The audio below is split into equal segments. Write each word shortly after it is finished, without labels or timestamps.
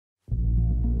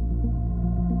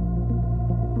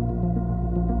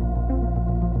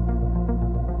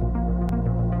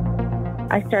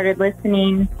I started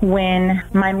listening when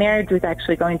my marriage was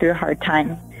actually going through a hard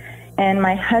time. And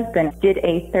my husband did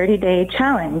a 30-day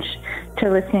challenge to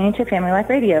listening to Family Life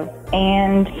Radio.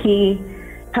 And he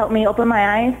helped me open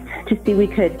my eyes to see we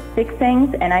could fix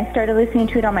things. And I started listening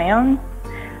to it on my own.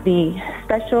 The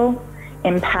special,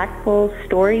 impactful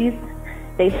stories,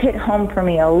 they hit home for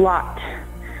me a lot.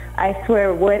 I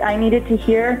swear what I needed to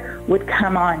hear would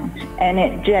come on. And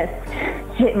it just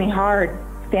hit me hard.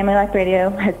 Family Life Radio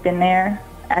has been there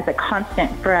as a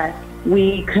constant for us.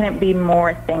 We couldn't be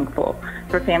more thankful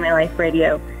for Family Life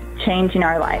Radio changing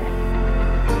our lives.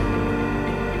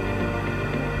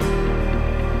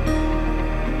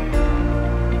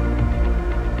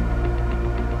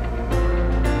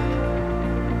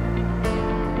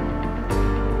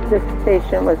 This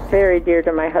station was very dear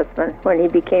to my husband when he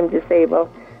became disabled,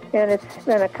 and it's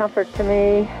been a comfort to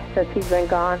me since he's been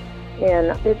gone.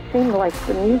 And it seemed like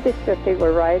the music that they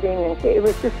were writing, and it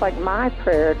was just like my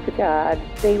prayer to God.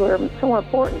 They were so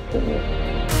important to me.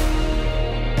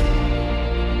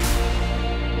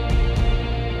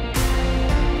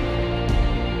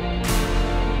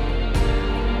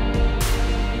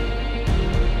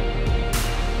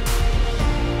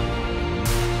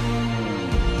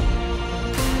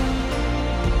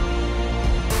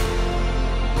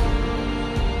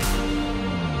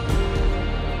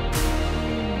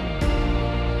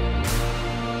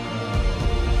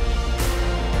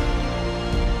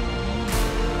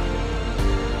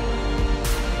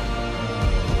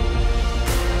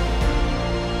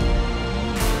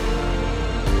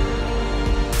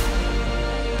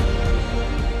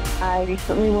 I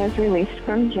recently was released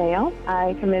from jail.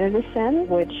 I committed a sin,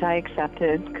 which I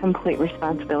accepted complete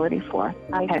responsibility for.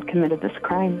 I had committed this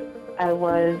crime. I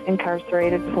was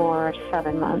incarcerated for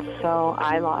 7 months, so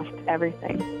I lost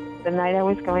everything. The night I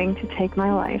was going to take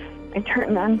my life, I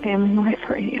turned on Family Life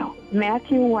Radio.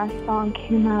 Matthew West song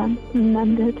came on,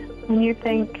 Mended. When you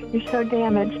think you're so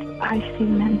damaged, I see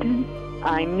mended.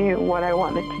 I knew what I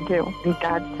wanted to do, and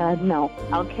God said, no,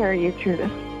 I'll carry you through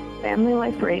this. Family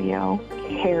Life Radio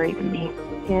carried me.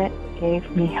 It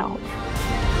gave me hope.